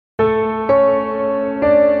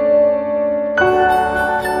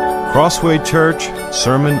Crossway Church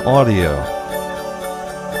Sermon Audio.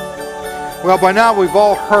 Well, by now we've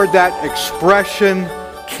all heard that expression,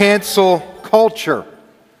 cancel culture.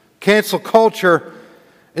 Cancel culture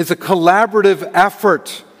is a collaborative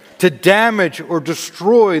effort to damage or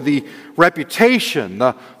destroy the reputation,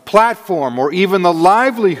 the platform, or even the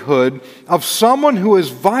livelihood of someone who has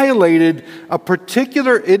violated a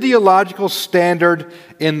particular ideological standard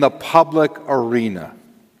in the public arena.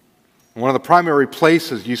 One of the primary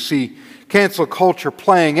places you see cancel culture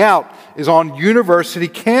playing out is on university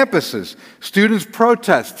campuses. Students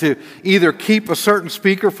protest to either keep a certain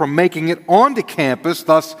speaker from making it onto campus,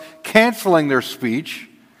 thus canceling their speech,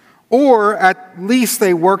 or at least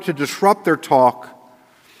they work to disrupt their talk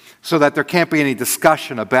so that there can't be any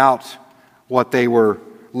discussion about what they were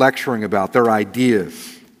lecturing about, their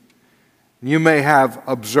ideas. You may have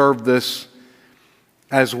observed this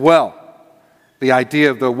as well. The idea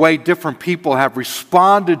of the way different people have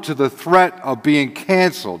responded to the threat of being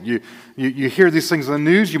canceled. You hear these things in the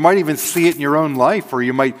news. You might even see it in your own life, or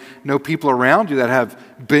you might know people around you that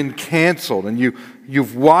have been canceled. And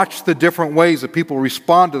you've watched the different ways that people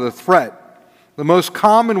respond to the threat. The most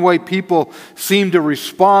common way people seem to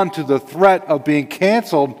respond to the threat of being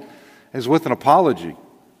canceled is with an apology.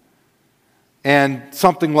 And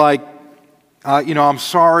something like, I'm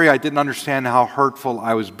sorry, I didn't understand how hurtful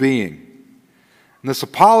I was being. And this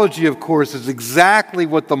apology, of course, is exactly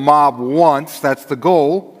what the mob wants. That's the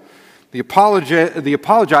goal. The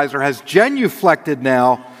apologizer has genuflected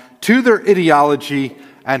now to their ideology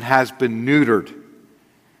and has been neutered.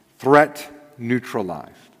 Threat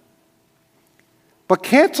neutralized. But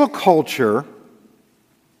cancel culture,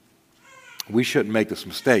 we shouldn't make this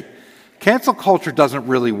mistake. Cancel culture doesn't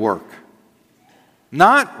really work.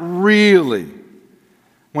 Not really.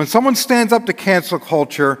 When someone stands up to cancel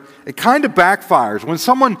culture, it kind of backfires. When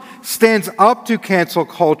someone stands up to cancel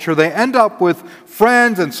culture, they end up with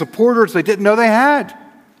friends and supporters they didn't know they had.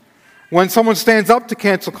 When someone stands up to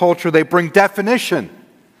cancel culture, they bring definition,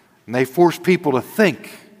 and they force people to think.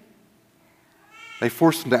 They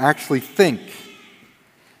force them to actually think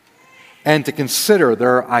and to consider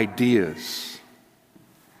their ideas.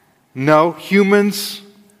 No, humans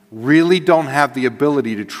really don't have the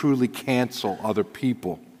ability to truly cancel other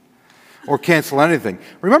people or cancel anything.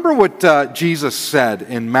 Remember what Jesus said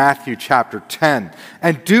in Matthew chapter 10.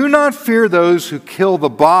 And do not fear those who kill the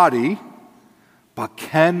body, but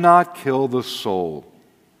cannot kill the soul.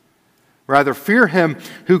 Rather, fear him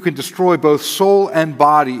who can destroy both soul and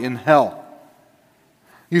body in hell.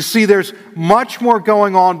 You see, there's much more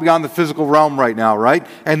going on beyond the physical realm right now, right?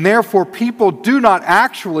 And therefore, people did not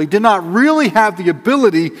really have the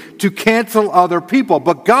ability to cancel other people.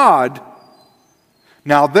 But God,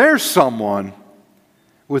 now there's someone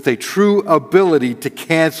with a true ability to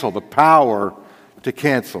cancel, the power to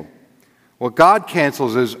cancel. What God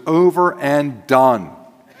cancels is over and done.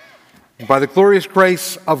 And by the glorious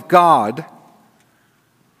grace of God,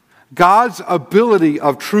 God's ability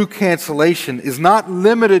of true cancellation is not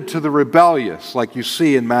limited to the rebellious, like you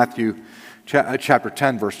see in Matthew chapter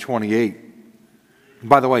 10, verse 28. And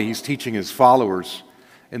by the way, he's teaching his followers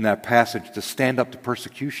in that passage to stand up to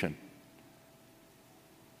persecution,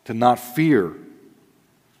 to not fear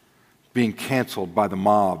being canceled by the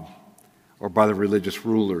mob or by the religious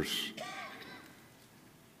rulers.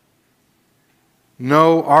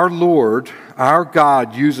 No, our Lord, our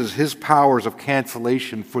God, uses his powers of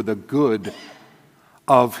cancellation for the good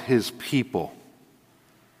of his people.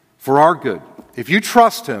 For our good. If you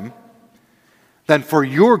trust him, then for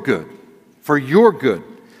your good. For your good.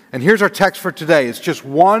 And here's our text for today. It's just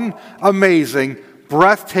one amazing,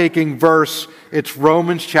 breathtaking verse. It's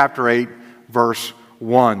Romans chapter 8, verse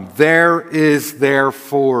 1. There is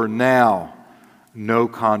therefore now no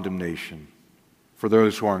condemnation for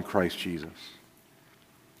those who are in Christ Jesus.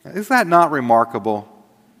 Is that not remarkable?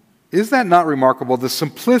 Is that not remarkable? The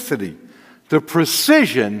simplicity, the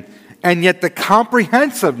precision, and yet the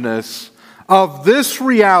comprehensiveness of this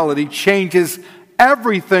reality changes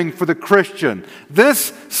everything for the Christian.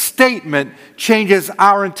 This statement changes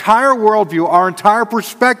our entire worldview, our entire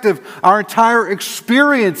perspective, our entire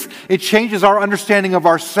experience. It changes our understanding of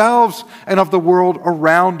ourselves and of the world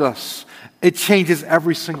around us. It changes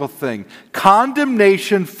every single thing.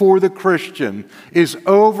 Condemnation for the Christian is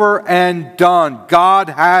over and done. God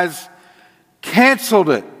has canceled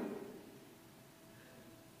it.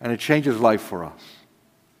 And it changes life for us.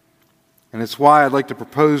 And it's why I'd like to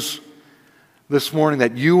propose this morning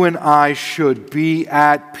that you and I should be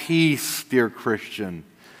at peace, dear Christian.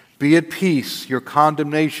 Be at peace. Your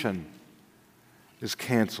condemnation is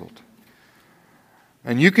canceled.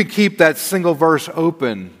 And you can keep that single verse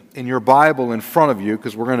open in your Bible in front of you,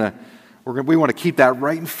 because we want to keep that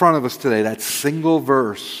right in front of us today, that single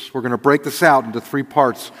verse. We're going to break this out into three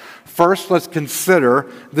parts. First, let's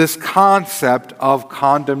consider this concept of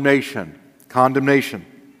condemnation. Condemnation.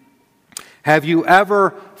 Have you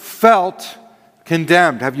ever felt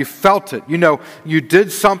condemned? Have you felt it? You know, you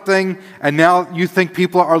did something and now you think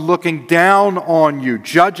people are looking down on you,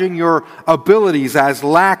 judging your abilities as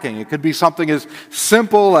lacking. It could be something as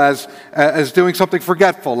simple as doing something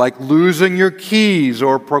forgetful, like losing your keys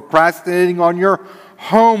or procrastinating on your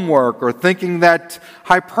homework or thinking that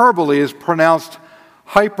hyperbole is pronounced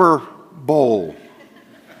hyperbole,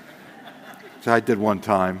 which I did one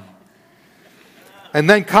time. And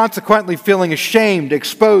then consequently feeling ashamed,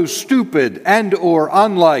 exposed, stupid, and or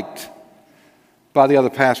unliked by the other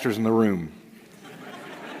pastors in the room.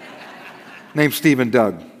 Named Steve and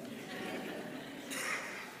Doug.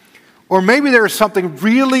 Or maybe there is something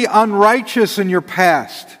really unrighteous in your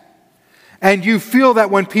past, and you feel that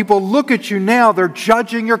when people look at you now, they're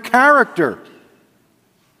judging your character.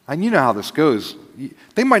 And you know how this goes.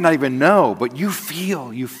 They might not even know, but you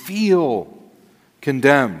feel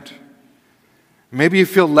condemned. Maybe you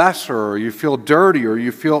feel lesser, or you feel dirty, or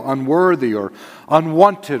you feel unworthy, or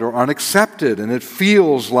unwanted, or unaccepted, and it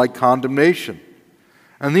feels like condemnation.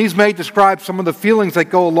 And these may describe some of the feelings that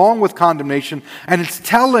go along with condemnation, and it's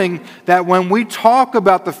telling that when we talk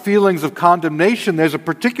about the feelings of condemnation, there's a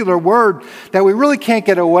particular word that we really can't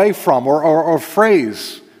get away from, or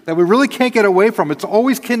phrase that we really can't get away from. It's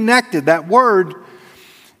always connected. That word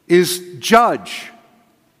is judge,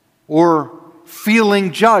 or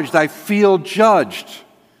feeling judged. I feel judged.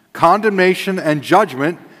 Condemnation and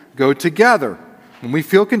judgment go together. When we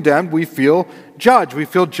feel condemned, we feel judged. We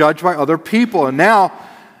feel judged by other people. And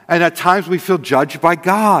at times we feel judged by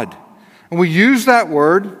God. And we use that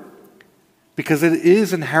word because it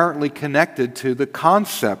is inherently connected to the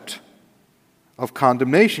concept of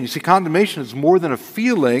condemnation. You see, condemnation is more than a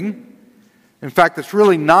feeling. In fact, it's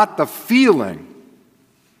really not the feeling.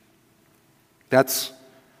 It's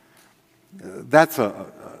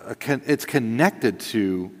connected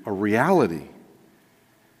to a reality.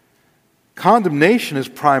 Condemnation is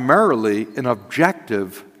primarily an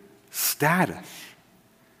objective status.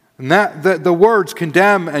 And the words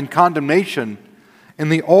condemn and condemnation in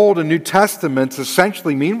the Old and New Testaments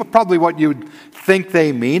essentially mean probably what you would think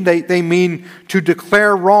they mean. They mean to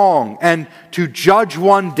declare wrong and to judge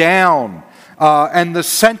one down, and the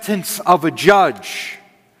sentence of a judge.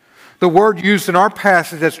 The word used in our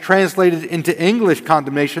passage that's translated into English,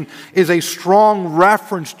 condemnation, is a strong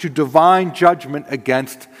reference to divine judgment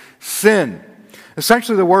against sin.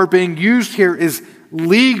 Essentially, the word being used here is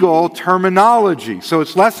legal terminology. So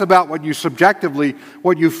it's less about what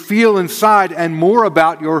you feel inside, and more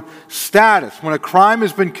about your status. When a crime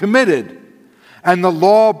has been committed and the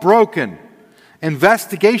law broken,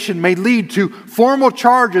 investigation may lead to formal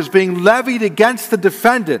charges being levied against the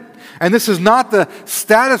defendant. And this is not the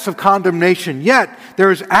status of condemnation yet. There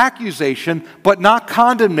is accusation, but not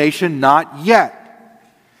condemnation, not yet.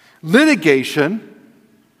 Litigation,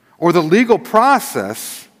 or the legal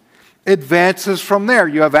process, advances from there.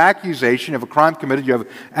 You have accusation, you have a crime committed, you have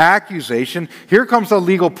accusation. Here comes the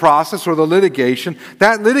legal process, or the litigation.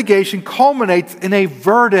 That litigation culminates in a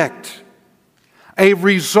verdict, a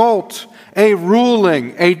result, a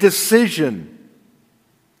ruling, a decision.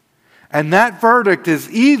 And that verdict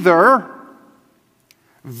is either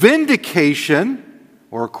vindication,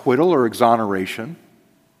 or acquittal, or exoneration,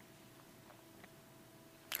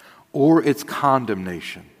 or it's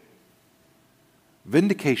condemnation.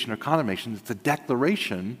 Vindication or condemnation is a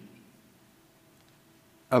declaration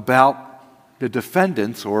about the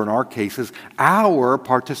defendant's, or in our cases, our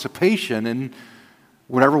participation in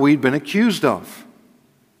whatever we'd been accused of.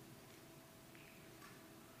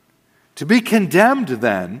 To be condemned,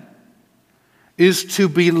 then, is to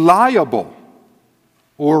be liable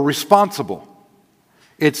or responsible.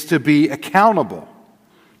 It's to be accountable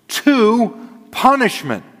to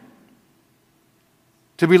punishment.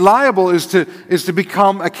 To be liable is to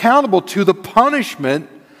become accountable to the punishment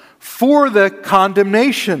for the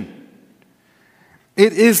condemnation.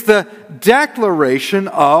 It is the declaration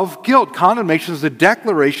of guilt. Condemnation is the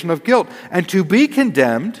declaration of guilt. And to be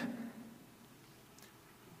condemned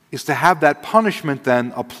is to have that punishment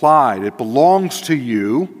then applied. It belongs to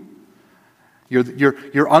you.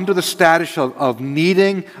 You're under the status of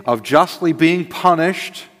needing, of justly being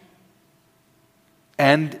punished,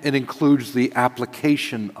 and it includes the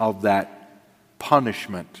application of that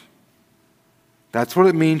punishment. That's what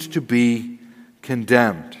it means to be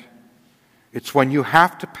condemned. It's when you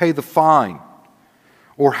have to pay the fine,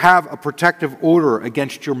 or have a protective order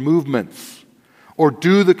against your movements, or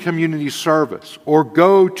do the community service, or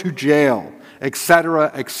go to jail,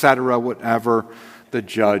 etc., whatever the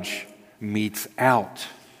judge metes out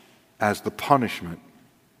as the punishment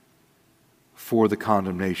for the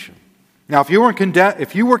condemnation. Now, if you were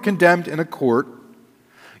condemned in a court,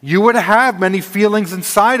 you would have many feelings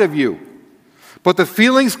inside of you. But the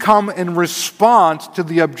feelings come in response to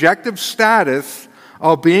the objective status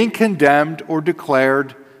of being condemned or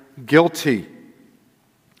declared guilty.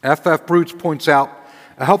 F.F. Bruce points out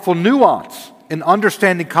a helpful nuance in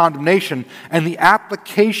understanding condemnation and the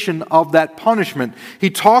application of that punishment. He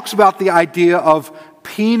talks about the idea of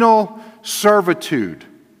penal servitude.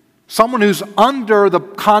 Someone who's under the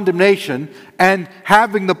condemnation and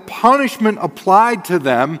having the punishment applied to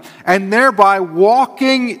them and thereby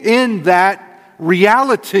walking in that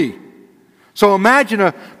reality. So imagine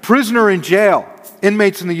a prisoner in jail.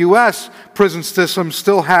 Inmates in the U.S. prison system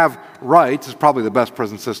still have rights. It's probably the best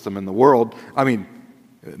prison system in the world. I mean,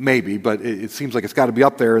 maybe, but it seems like it's got to be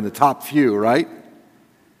up there in the top few, right?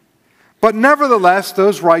 But nevertheless,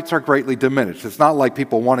 those rights are greatly diminished. It's not like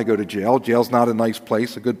people want to go to jail. Jail's not a nice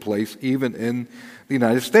place, a good place, even in the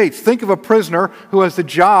United States. Think of a prisoner who has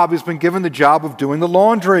been given the job of doing the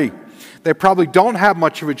laundry. They probably don't have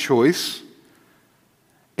much of a choice.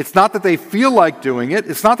 It's not that they feel like doing it.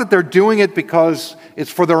 It's not that they're doing it because it's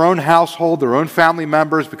for their own household, their own family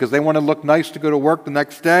members, because they want to look nice to go to work the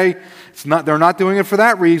next day. They're not doing it for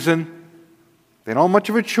that reason. They don't have much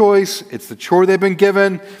of a choice. It's the chore they've been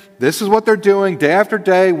given. This is what they're doing day after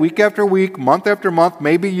day, week after week, month after month,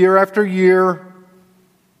 maybe year after year.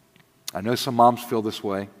 I know some moms feel this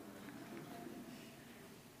way.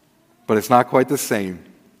 But it's not quite the same.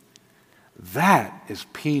 That is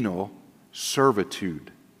penal servitude.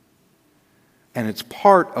 And it's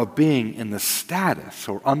part of being in the status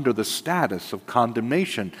or under the status of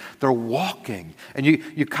condemnation. They're walking. And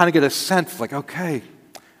you kind of get a sense like, okay,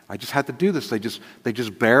 I just had to do this. They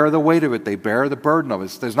just bear the weight of it. They bear the burden of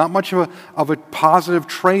it. There's not much of a positive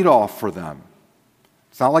trade-off for them.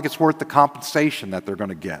 It's not like it's worth the compensation that they're going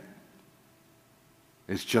to get.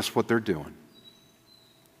 It's just what they're doing.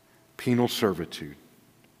 Penal servitude.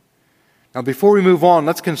 Now, before we move on,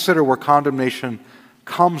 let's consider where condemnation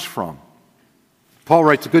comes from. Paul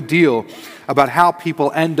writes a good deal about how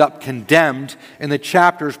people end up condemned in the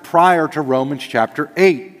chapters prior to Romans chapter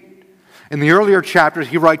 8. In the earlier chapters,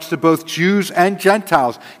 he writes to both Jews and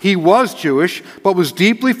Gentiles. He was Jewish, but was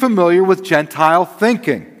deeply familiar with Gentile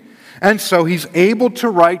thinking. And so he's able to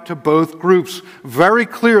write to both groups very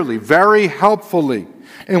clearly, very helpfully.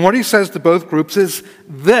 And what he says to both groups is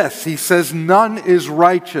this. He says, none is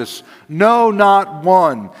righteous. No, not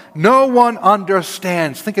one. No one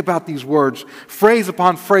understands. Think about these words, phrase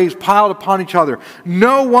upon phrase, piled upon each other.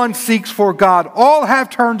 No one seeks for God. All have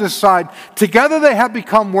turned aside. Together they have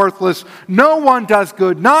become worthless. No one does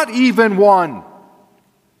good, not even one.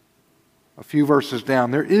 A few verses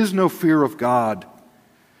down, there is no fear of God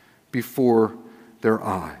before their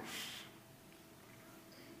eyes.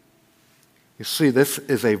 You see, this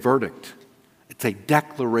is a verdict. It's a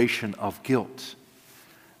declaration of guilt.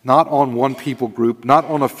 Not on one people group, not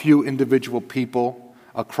on a few individual people,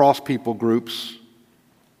 across people groups.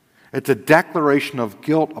 It's a declaration of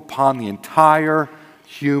guilt upon the entire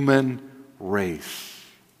human race.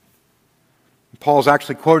 Paul's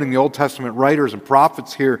actually quoting the Old Testament writers and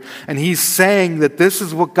prophets here, and he's saying that this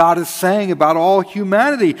is what God is saying about all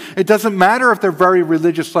humanity. It doesn't matter if they're very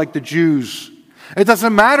religious like the Jews. It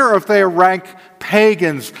doesn't matter if they rank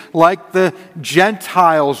pagans like the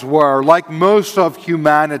Gentiles were, like most of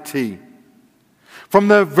humanity. From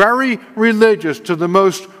the very religious to the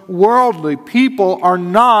most worldly, people are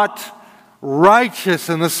not righteous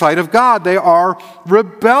in the sight of God. They are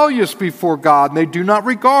rebellious before God, and they do not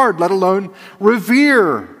regard, let alone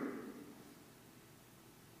revere,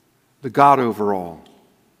 the God over all.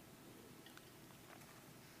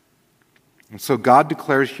 And so God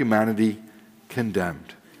declares humanity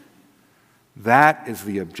condemned. That is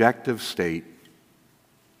the objective state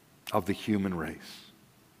of the human race.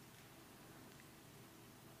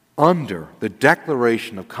 Under the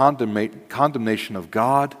declaration of condemnation of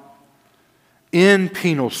God, in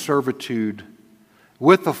penal servitude,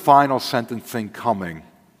 with the final sentencing coming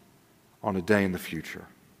on a day in the future.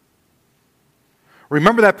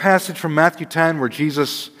 Remember that passage from Matthew 10 where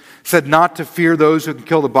Jesus said not to fear those who can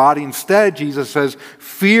kill the body. Instead, Jesus says,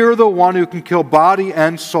 fear the one who can kill body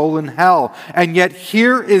and soul in hell. And yet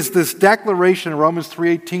here is this declaration in Romans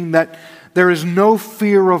 3:18 that there is no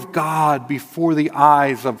fear of God before the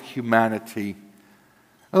eyes of humanity.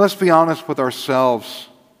 Now, let's be honest with ourselves.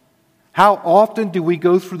 How often do we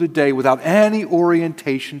go through the day without any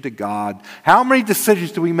orientation to God? How many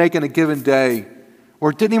decisions do we make in a given day or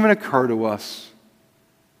it didn't even occur to us?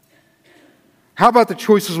 How about the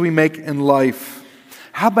choices we make in life?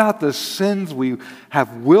 How about the sins we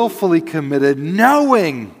have willfully committed,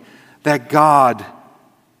 knowing that God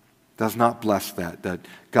does not bless that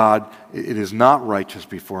God, it is not righteous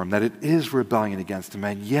before Him, that it is rebellion against Him,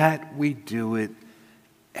 and yet we do it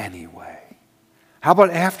anyway? How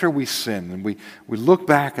about after we sin and we look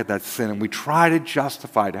back at that sin and we try to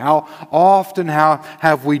justify it? How often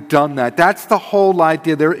have we done that? That's the whole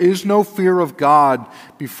idea. There is no fear of God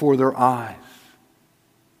before their eyes.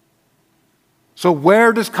 So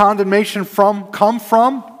where does condemnation come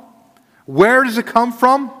from? Where does it come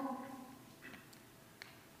from?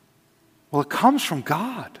 Well, it comes from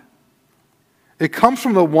God. It comes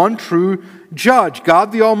from the one true judge,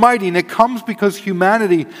 God the Almighty, and it comes because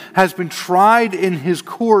humanity has been tried in His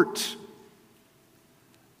court,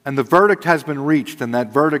 and the verdict has been reached, and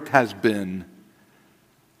that verdict has been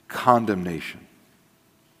condemnation.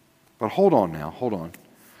 But hold on now, hold on.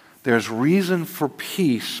 There's reason for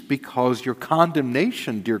peace because your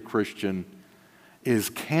condemnation, dear Christian, is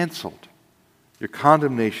canceled. Your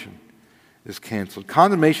condemnation is canceled.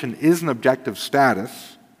 Condemnation is an objective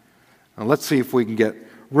status. Now let's see if we can get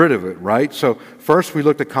rid of it, right? So first we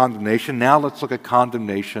looked at condemnation. Now let's look at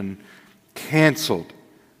condemnation canceled.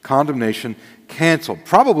 Condemnation canceled.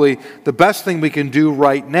 Probably the best thing we can do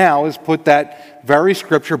right now is put that very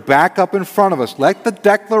scripture back up in front of us. Let the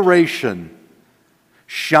declaration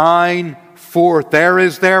shine forth. There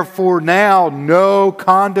is therefore now no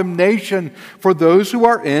condemnation for those who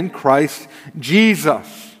are in Christ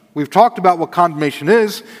Jesus. We've talked about what condemnation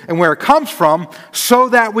is and where it comes from so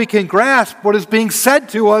that we can grasp what is being said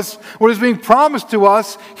to us, what is being promised to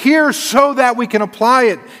us here so that we can apply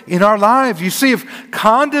it in our lives. You see, if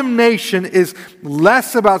condemnation is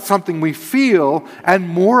less about something we feel and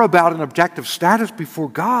more about an objective status before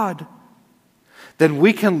God, then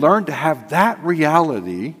we can learn to have that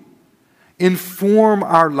reality inform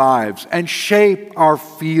our lives and shape our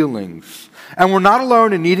feelings. And we're not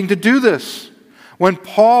alone in needing to do this. When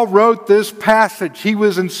Paul wrote this passage, he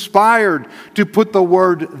was inspired to put the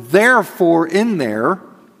word therefore in there.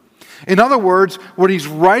 In other words, what he's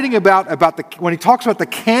writing about when he talks about the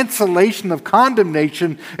cancellation of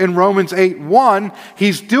condemnation in Romans 8:1,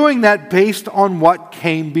 he's doing that based on what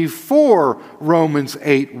came before Romans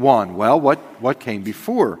 8:1. Well, what came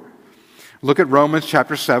before? Look at Romans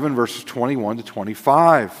chapter 7, verses 21 to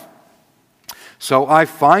 25. So I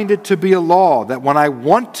find it to be a law that when I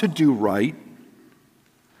want to do right,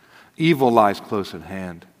 evil lies close at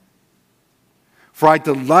hand. For I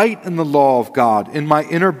delight in the law of God in my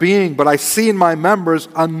inner being, but I see in my members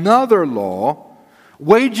another law,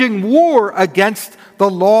 waging war against the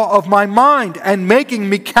law of my mind and making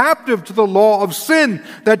me captive to the law of sin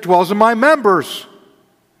that dwells in my members.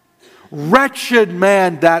 Wretched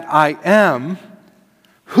man that I am,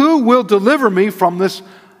 who will deliver me from this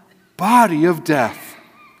body of death?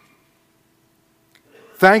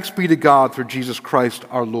 Thanks be to God through Jesus Christ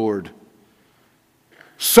our Lord.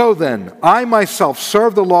 So then, I myself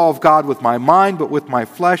serve the law of God with my mind, but with my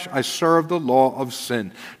flesh I serve the law of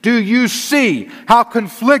sin. Do you see how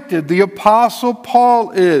conflicted the Apostle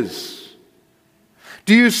Paul is?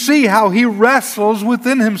 Do you see how he wrestles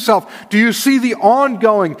within himself? Do you see the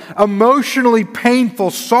ongoing, emotionally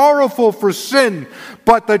painful, sorrowful for sin,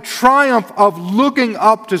 but the triumph of looking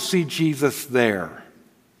up to see Jesus there?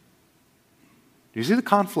 Do you see the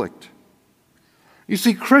conflict? You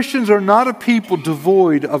see, Christians are not a people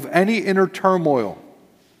devoid of any inner turmoil.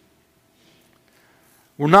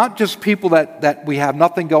 We're not just people that we have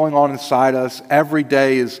nothing going on inside us. Every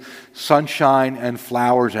day is sunshine and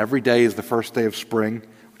flowers. Every day is the first day of spring,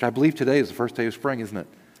 which I believe today is the first day of spring, isn't it?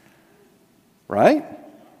 Right?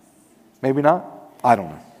 Maybe not? I don't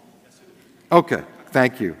know. Okay,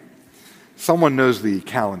 thank you. Someone knows the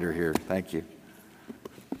calendar here. Thank you.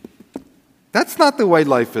 That's not the way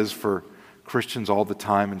life is for Christians all the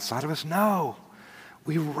time inside of us. No.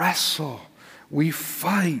 We wrestle. We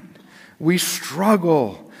fight. We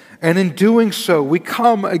struggle. And in doing so, we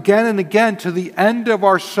come again and again to the end of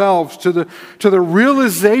ourselves, to the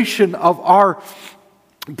realization of our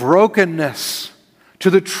brokenness, to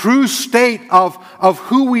the true state of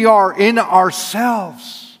who we are in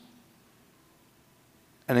ourselves.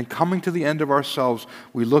 And in coming to the end of ourselves,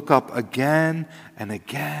 we look up again and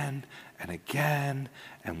again and again,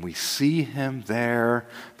 and we see Him there,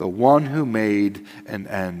 the one who made an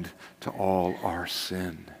end to all our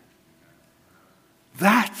sin.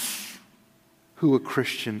 That's who a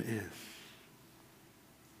Christian is.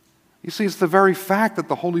 You see, it's the very fact that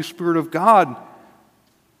the Holy Spirit of God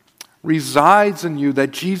resides in you,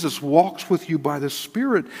 that Jesus walks with you by the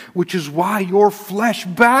Spirit, which is why your flesh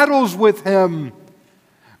battles with Him,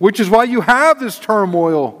 which is why you have this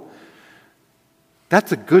turmoil.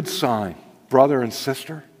 That's a good sign, brother and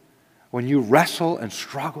sister, when you wrestle and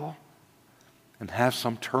struggle and have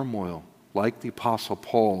some turmoil, like the Apostle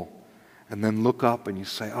Paul, and then look up and you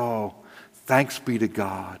say, oh, thanks be to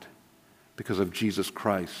God because of Jesus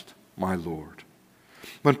Christ, my Lord.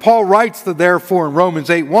 When Paul writes the therefore in Romans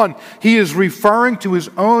 8:1, he is referring to his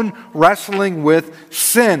own wrestling with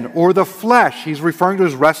sin or the flesh. He's referring to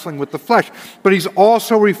his wrestling with the flesh. But he's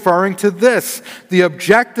also referring to this, the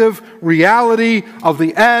objective reality of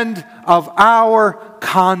the end of our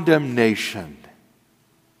condemnation.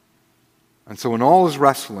 And so in all his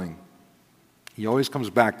wrestling, he always comes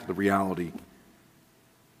back to the reality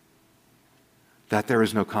that there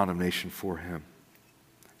is no condemnation for him.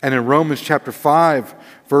 And in Romans chapter 5,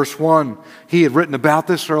 verse 1, he had written about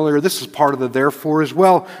this earlier. This is part of the therefore as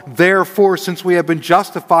well. Therefore, since we have been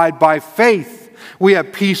justified by faith, we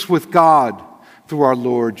have peace with God through our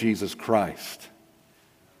Lord Jesus Christ.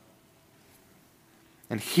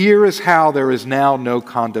 And here is how there is now no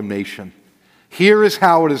condemnation. Here is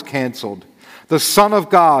how it is canceled. The Son of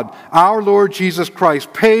God, our Lord Jesus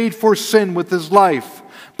Christ, paid for sin with His life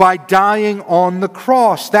by dying on the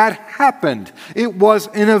cross. That happened. It was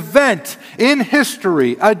an event in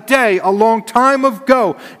history, a day, a long time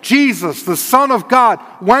ago. Jesus, the Son of God,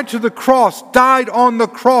 went to the cross, died on the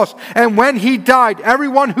cross, and when He died,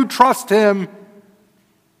 everyone who trusts Him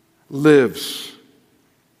lives.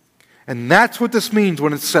 And that's what this means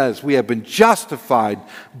when it says we have been justified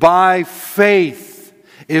by faith.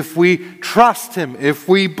 If we trust Him, if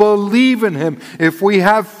we believe in Him, if we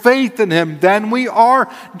have faith in Him, then we are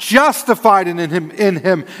justified in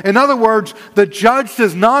Him. In other words, the judge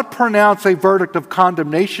does not pronounce a verdict of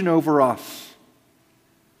condemnation over us.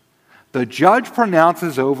 The judge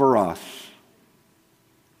pronounces over us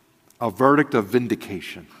a verdict of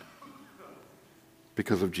vindication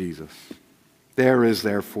because of Jesus. There is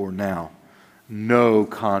therefore now no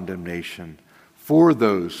condemnation for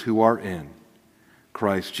those who are in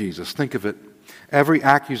Christ Jesus. Think of it. Every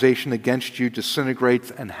accusation against you disintegrates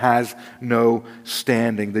and has no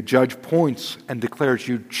standing. The judge points and declares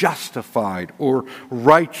you justified or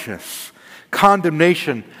righteous.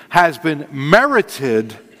 Condemnation has been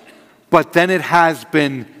merited, but then it has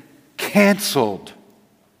been canceled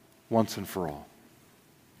once and for all.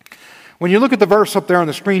 When you look at the verse up there on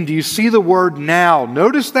the screen, do you see the word now?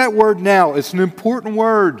 Notice that word now. It's an important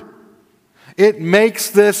word. It makes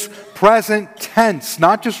this present tense,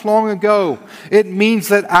 not just long ago. It means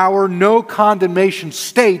that our no condemnation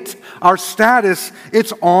state, our status,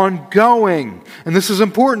 it's ongoing. And this is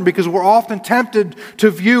important because we're often tempted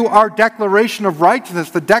to view our declaration of righteousness,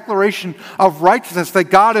 the declaration of righteousness that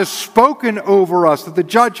God has spoken over us, that the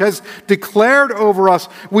judge has declared over us.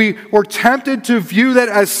 We were tempted to view that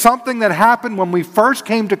as something that happened when we first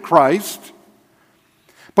came to Christ.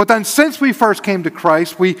 But then since we first came to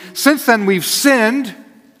Christ, since then we've sinned,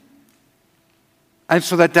 and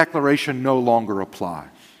so that declaration no longer applies.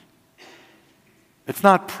 It's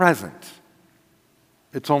not present.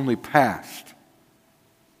 It's only past.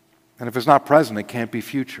 And if it's not present, it can't be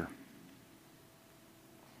future.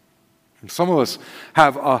 And some of us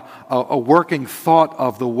have a working thought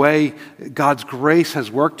of the way God's grace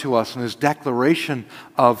has worked to us and His declaration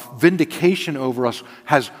of vindication over us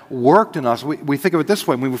has worked in us. We think of it this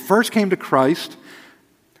way. When we first came to Christ,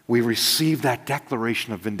 we received that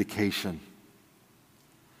declaration of vindication.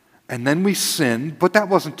 And then we sinned, but that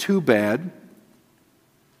wasn't too bad.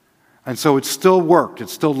 And so it still worked. It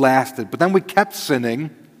still lasted. But then we kept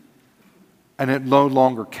sinning, and it no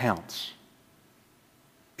longer counts.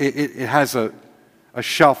 It has a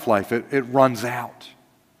shelf life. It runs out.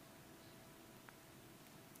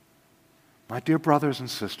 My dear brothers and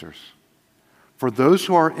sisters, for those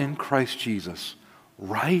who are in Christ Jesus,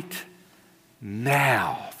 right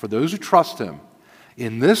now, for those who trust Him,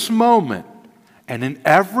 in this moment and in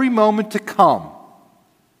every moment to come,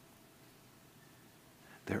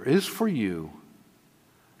 there is for you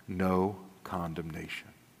no condemnation.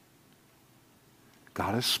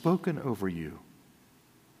 God has spoken over you.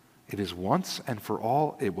 It is once and for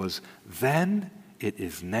all. It was then, it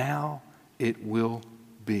is now, it will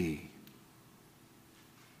be.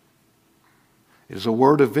 It is a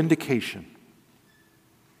word of vindication.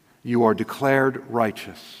 You are declared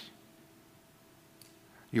righteous.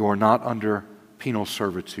 You are not under penal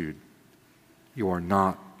servitude. You are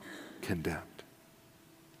not condemned.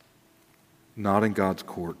 Not in God's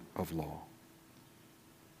court of law.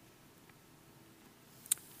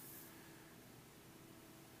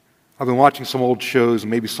 I've been watching some old shows, and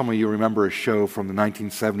maybe some of you remember a show from the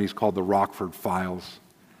 1970s called The Rockford Files.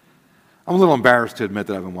 I'm a little embarrassed to admit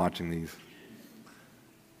that I've been watching these.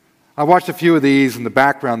 I watched a few of these, and the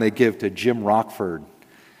background they give to Jim Rockford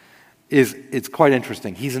it's quite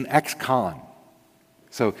interesting. He's an ex-con.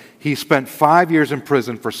 So he spent 5 years in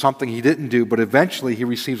prison for something he didn't do, but eventually he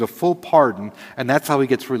receives a full pardon, and that's how he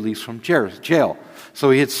gets released from jail. So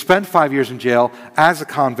he had spent 5 years in jail as a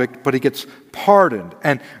convict, but he gets pardoned.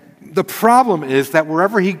 And the problem is that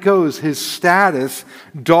wherever he goes, his status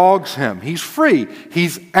dogs him. He's free.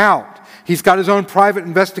 He's out. He's got his own private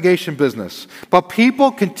investigation business. But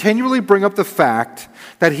people continually bring up the fact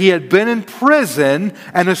that he had been in prison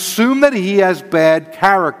and assume that he has bad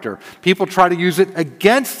character. People try to use it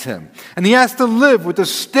against him. And he has to live with the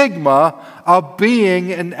stigma of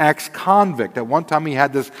being an ex-convict. At one time he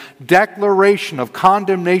had this declaration of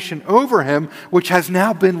condemnation over him, which has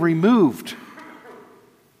now been removed.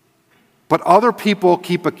 But other people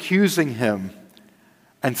keep accusing him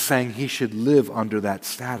and saying he should live under that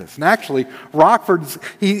status. And actually,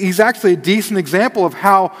 he's actually a decent example of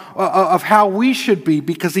how we should be,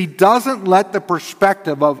 because he doesn't let the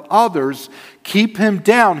perspective of others keep him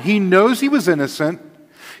down. He knows he was innocent.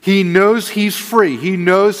 He knows he's free. He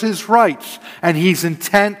knows his rights. And he's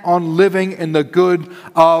intent on living in the good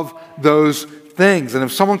of those things. And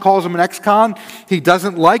if someone calls him an ex-con, he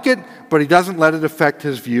doesn't like it, but he doesn't let it affect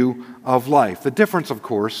his view of life. The difference, of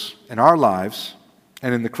course, in our lives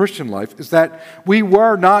and in the Christian life is that we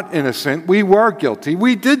were not innocent. We were guilty.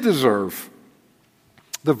 We did deserve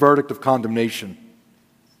the verdict of condemnation.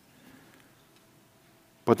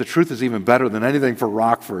 But the truth is even better than anything for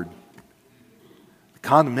Rockford. The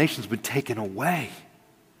condemnation's been taken away.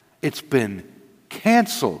 It's been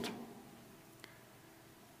canceled.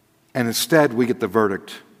 And instead, we get the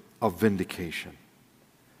verdict of vindication.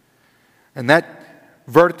 And that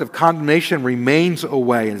verdict of condemnation remains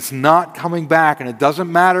away, and it's not coming back, and it doesn't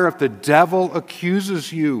matter if the devil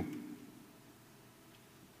accuses you.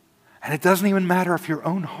 And it doesn't even matter if your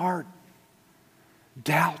own heart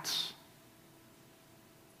doubts.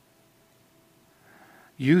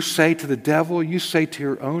 You say to the devil, you say to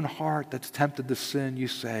your own heart that's tempted to sin, you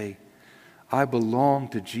say, I belong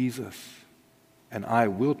to Jesus, and I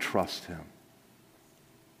will trust him.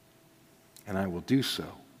 And I will do so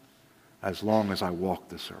as long as I walk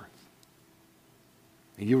this earth.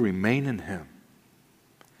 And you remain in him,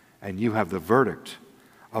 and you have the verdict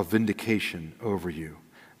of vindication over you.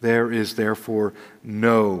 There is therefore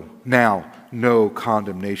no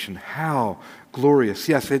condemnation. How glorious.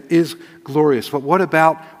 Yes, it is glorious. But what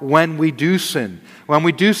about when we do sin? When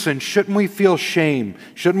we do sin, shouldn't we feel shame?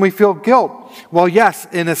 Shouldn't we feel guilt? Well, yes,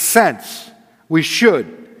 in a sense, we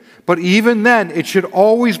should. But even then, it should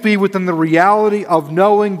always be within the reality of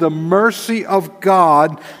knowing the mercy of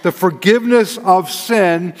God, the forgiveness of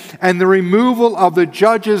sin, and the removal of the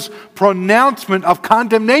judge's pronouncement of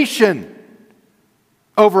condemnation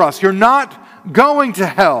over us. You're not going to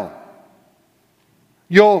hell.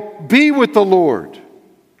 You'll be with the Lord.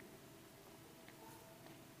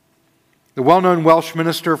 The well-known Welsh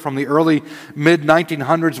minister from the early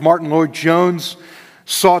mid-1900s, Martin Lloyd-Jones,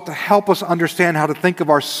 sought to help us understand how to think of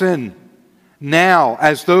our sin now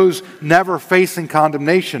as those never facing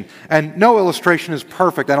condemnation. And no illustration is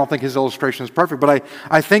perfect. I don't think his illustration is perfect, but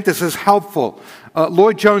I think this is helpful.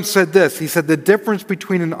 Lloyd-Jones said this. He said, the difference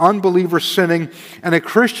between an unbeliever sinning and a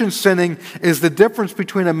Christian sinning is the difference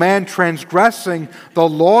between a man transgressing the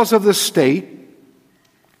laws of the state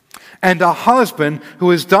and a husband who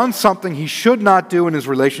has done something he should not do in his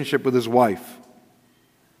relationship with his wife.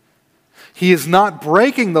 He is not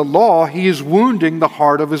breaking the law, he is wounding the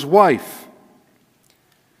heart of his wife.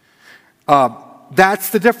 That's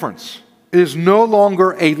the difference. It is no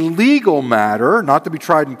longer a legal matter, not to be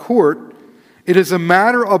tried in court. It is a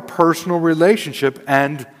matter of personal relationship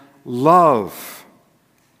and love.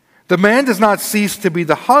 The man does not cease to be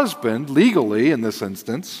the husband, legally in this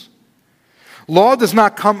instance. Law does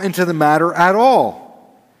not come into the matter at all.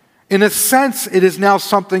 In a sense, it is now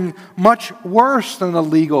something much worse than a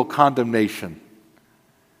legal condemnation.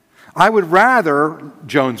 I would rather,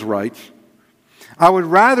 Jones writes, I would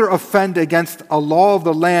rather offend against a law of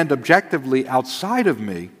the land objectively outside of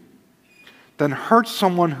me than hurt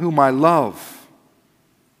someone whom I love.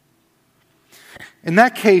 In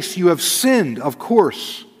that case, you have sinned, of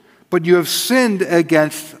course, but you have sinned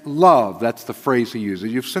against love. That's the phrase he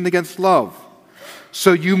uses. You've sinned against love.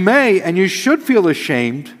 So you may and you should feel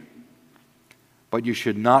ashamed, but you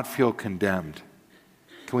should not feel condemned.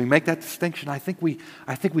 Can we make that distinction? I think we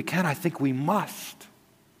can. I think we must.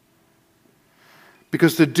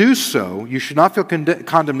 Because to do so, you should not feel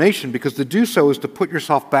condemnation, because to do so is to put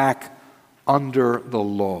yourself back under the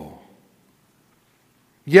law.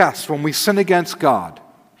 Yes, when we sin against God,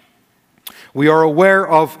 we are aware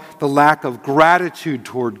of the lack of gratitude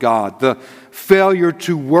toward God, the failure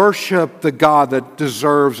to worship the God that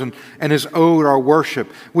deserves and is owed our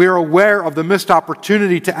worship. We are aware of the missed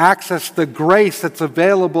opportunity to access the grace that's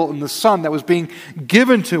available in the Son that was being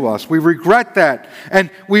given to us. We regret that. And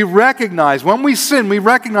we recognize, when we sin, we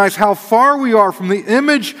recognize how far we are from the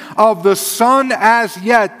image of the Son as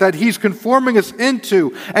yet that He's conforming us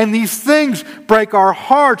into. And these things break our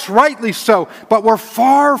hearts, rightly so. But we're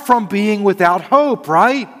far from being without hope,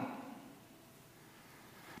 right?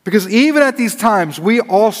 Because even at these times, we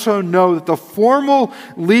also know that the formal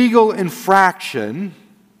legal infraction,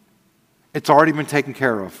 it's already been taken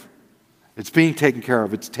care of. It's being taken care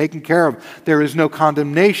of. It's taken care of. There is no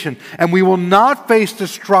condemnation. And we will not face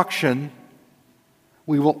destruction.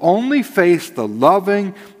 We will only face the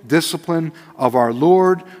loving discipline of our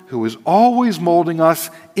Lord, who is always molding us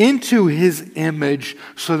into His image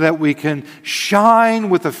so that we can shine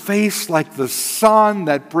with a face like the sun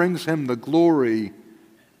that brings Him the glory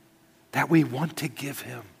that we want to give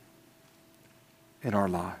Him in our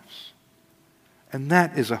lives. And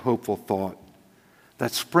that is a hopeful thought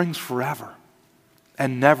that springs forever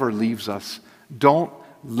and never leaves us. Don't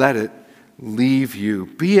let it leave you.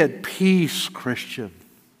 Be at peace, Christian.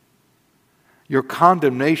 Your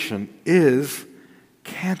condemnation is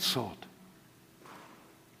canceled.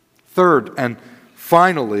 Third and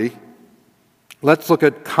finally, let's look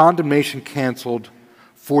at condemnation canceled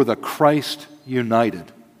for the Christ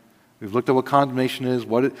united. We've looked at what condemnation is,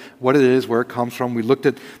 what it is, where it comes from. We looked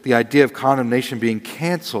at the idea of condemnation being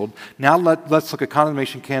canceled. Now let's look at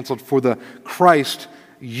condemnation canceled for the Christ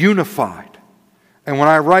unified. And when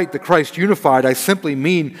I write the Christ unified, I simply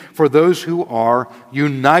mean for those who are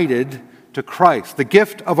united to Christ. The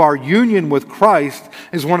gift of our union with Christ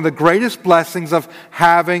is one of the greatest blessings of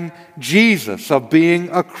having Jesus, of being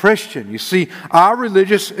a Christian. You see, our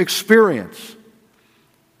religious experience,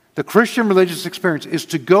 the Christian religious experience, is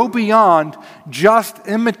to go beyond just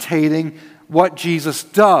imitating what Jesus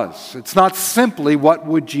does. It's not simply what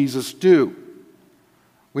would Jesus do.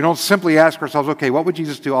 We don't simply ask ourselves, okay, what would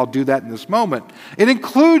Jesus do? I'll do that in this moment. It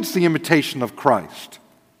includes the imitation of Christ,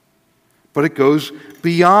 but it goes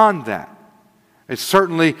beyond that. It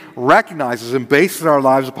certainly recognizes and bases our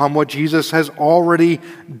lives upon what Jesus has already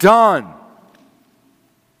done.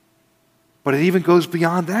 But it even goes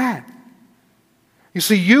beyond that. You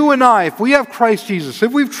see, you and I, if we have Christ Jesus,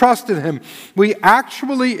 if we've trusted Him, we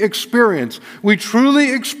truly experience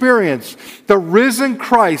the risen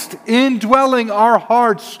Christ indwelling our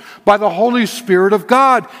hearts by the Holy Spirit of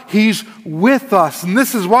God. He's with us. And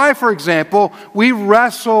this is why, for example, we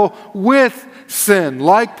wrestle with sin,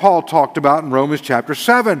 like Paul talked about in Romans chapter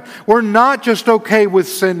 7. We're not just okay with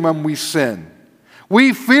sin when we sin.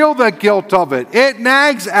 We feel the guilt of it. It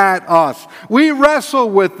nags at us. We wrestle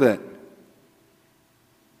with it.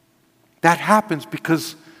 That happens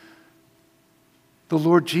because the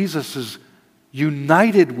Lord Jesus is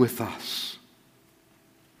united with us.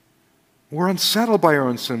 We're unsettled by our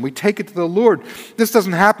own sin. We take it to the Lord. This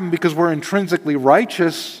doesn't happen because we're intrinsically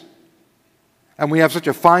righteous and we have such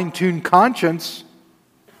a fine-tuned conscience,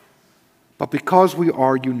 but because we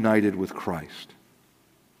are united with Christ.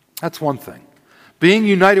 That's one thing. Being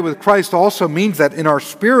united with Christ also means that in our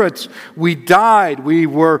spirits we died, we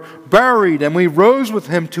were buried, and we rose with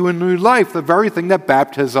Him to a new life, the very thing that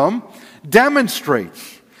baptism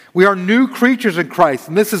demonstrates. We are new creatures in Christ,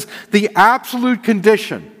 and this is the absolute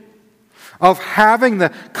condition of having the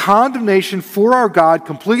condemnation for our God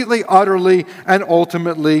completely, utterly, and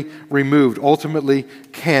ultimately removed, ultimately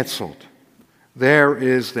canceled. There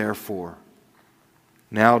is, therefore,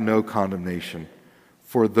 now no condemnation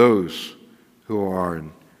for those who are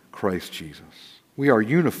in Christ Jesus. We are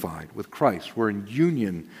unified with Christ. We're in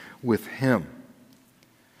union with Him.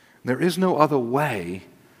 There is no other way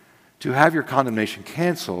to have your condemnation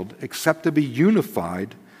canceled except to be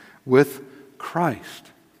unified with Christ.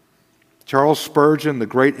 Charles Spurgeon, the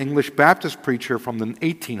great English Baptist preacher from the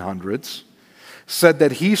 1800s, said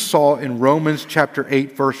that he saw in Romans chapter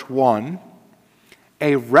 8, verse 1,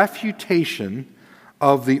 a refutation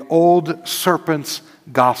of the old serpent's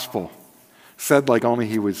gospel. Said like only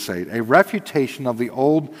he would say it. A refutation of the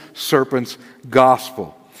old serpent's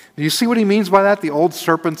gospel. Do you see what he means by that, the old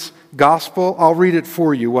serpent's gospel? I'll read it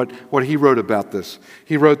for you, what he wrote about this.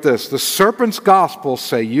 He wrote this: the serpent's gospel,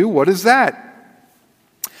 say you, what is that?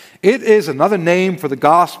 It is another name for the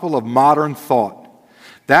gospel of modern thought.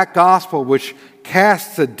 That gospel which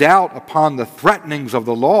casts a doubt upon the threatenings of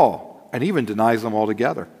the law. and even denies them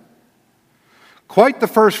altogether. Quote the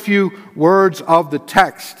first few words of the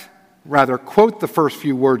text,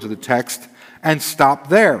 and stop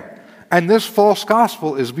there. And this false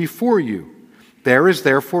gospel is before you. There is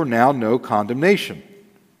therefore now no condemnation.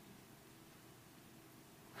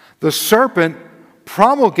 The serpent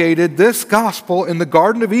promulgated this gospel in the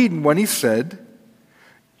Garden of Eden when he said,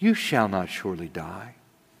 "You shall not surely die."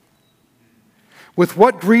 With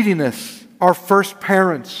what greediness our first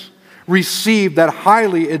parents received that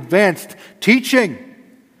highly advanced teaching,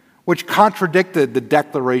 which contradicted the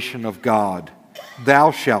declaration of God,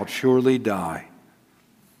 "Thou shalt surely die."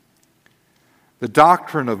 The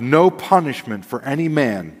doctrine of no punishment for any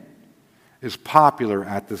man is popular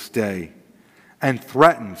at this day and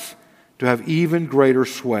threatens to have even greater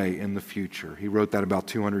sway in the future. He wrote that about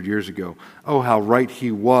 200 years ago. Oh, how right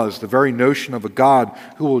he was. The very notion of a God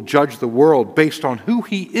who will judge the world based on who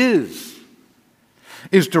he is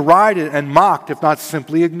derided and mocked, if not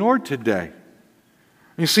simply ignored today.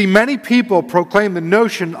 You see, many people proclaim the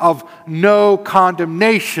notion of no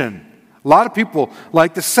condemnation. A lot of people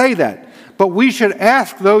like to say that. But we should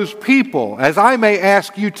ask those people, as I may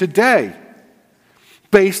ask you today,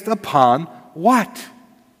 based upon what?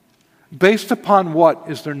 Based upon what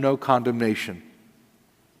is there no condemnation?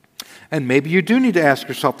 And maybe you do need to ask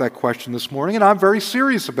yourself that question this morning, and I'm very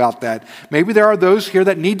serious about that. Maybe there are those here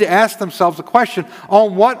that need to ask themselves the question,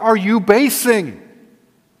 on what are you basing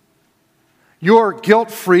your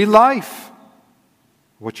guilt-free life?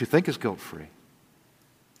 What you think is guilt-free.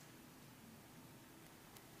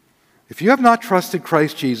 If you have not trusted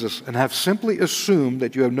Christ Jesus and have simply assumed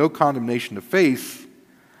that you have no condemnation to face,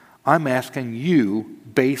 I'm asking you,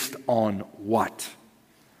 based on what?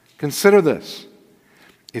 Consider this.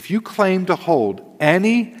 If you claim to hold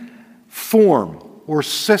any form or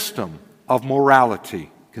system of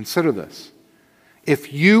morality, consider this.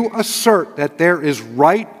 If you assert that there is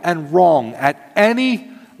right and wrong at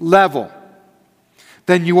any level,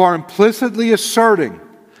 then you are implicitly asserting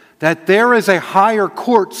that there is a higher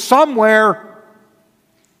court somewhere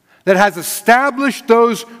that has established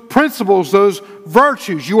those principles, those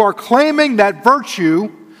virtues. You are claiming that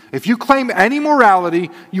virtue. If you claim any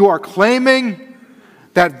morality, you are claiming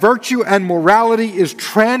that virtue and morality is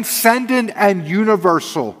transcendent and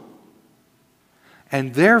universal.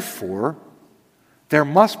 And therefore, there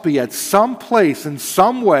must be at some place, in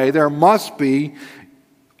some way, there must be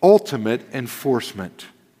ultimate enforcement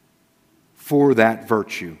for that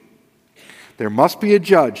virtue. There must be a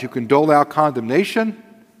judge who can dole out condemnation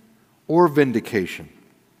or vindication.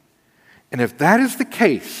 And if that is the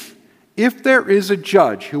case, if there is a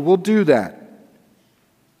judge who will do that,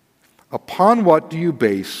 upon what do you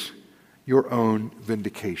base your own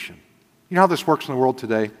vindication? You know how this works in the world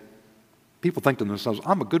today? People think to themselves,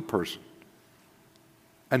 I'm a good person.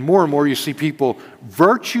 And more you see people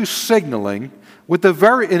virtue signaling with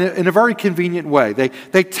in a very convenient way.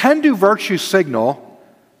 They tend to virtue signal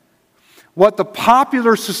what the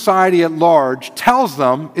popular society at large tells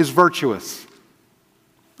them is virtuous.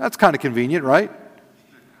 That's kind of convenient, right?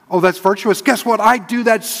 Oh, that's virtuous. Guess what? I do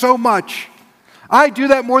that so much. I do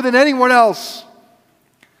that more than anyone else.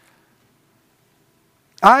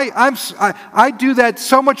 I do that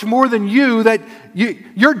so much more than you that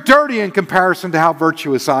you're dirty in comparison to how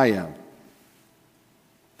virtuous I am.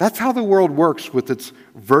 That's how the world works with its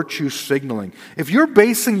virtue signaling. If you're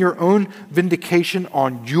basing your own vindication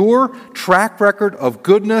on your track record of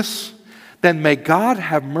goodness, then may God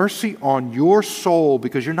have mercy on your soul,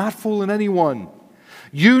 because you're not fooling anyone.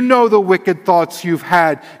 You know the wicked thoughts you've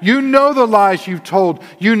had. You know the lies you've told.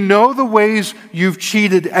 You know the ways you've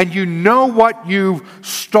cheated, and you know what you've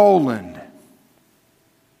stolen.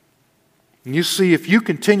 And you see, if you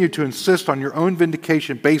continue to insist on your own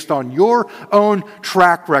vindication based on your own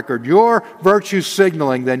track record, your virtue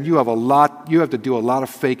signaling, then you have to do a lot of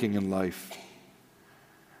faking in life.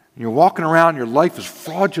 And you're walking around, your life is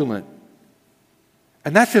fraudulent.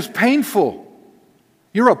 And that's just painful.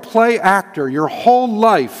 You're a play actor. Your whole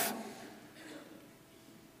life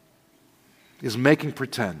is making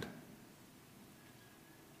pretend.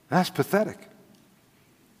 That's pathetic.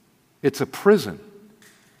 It's a prison.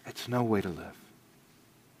 It's no way to live.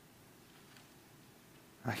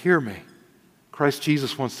 Now hear me. Christ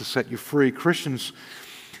Jesus wants to set you free. Christians,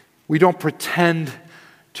 we don't pretend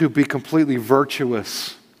to be completely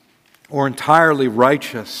virtuous or entirely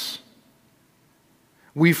righteous.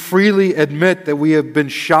 We freely admit that we have been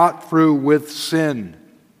shot through with sin,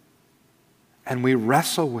 and we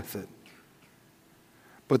wrestle with it.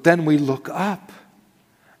 But then we look up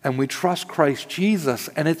and we trust Christ Jesus,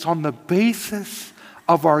 and it's on the basis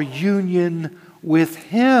of our union with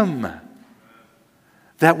Him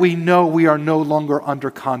that we know we are no longer under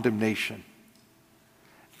condemnation.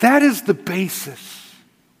 That is the basis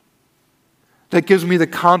that gives me the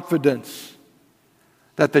confidence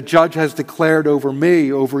that the judge has declared over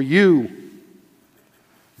me, over you,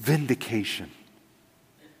 vindication,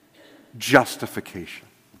 justification.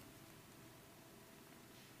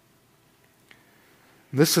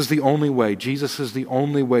 This is the only way. Jesus is the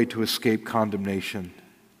only way to escape condemnation.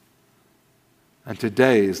 And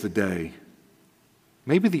today is the day,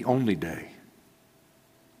 maybe the only day.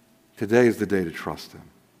 Today is the day to trust him.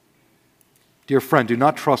 Dear friend, do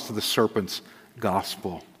not trust the serpent's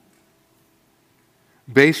gospel.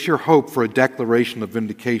 Base your hope for a declaration of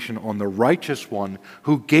vindication on the righteous one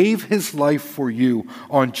who gave his life for you,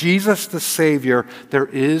 on Jesus the Savior. There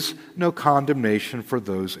is no condemnation for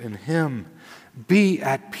those in him. Be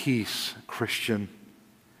at peace, Christian.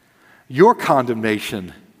 Your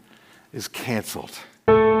condemnation is canceled.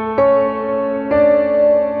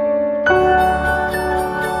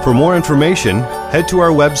 For more information, head to our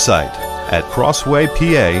website at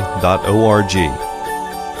crosswaypa.org.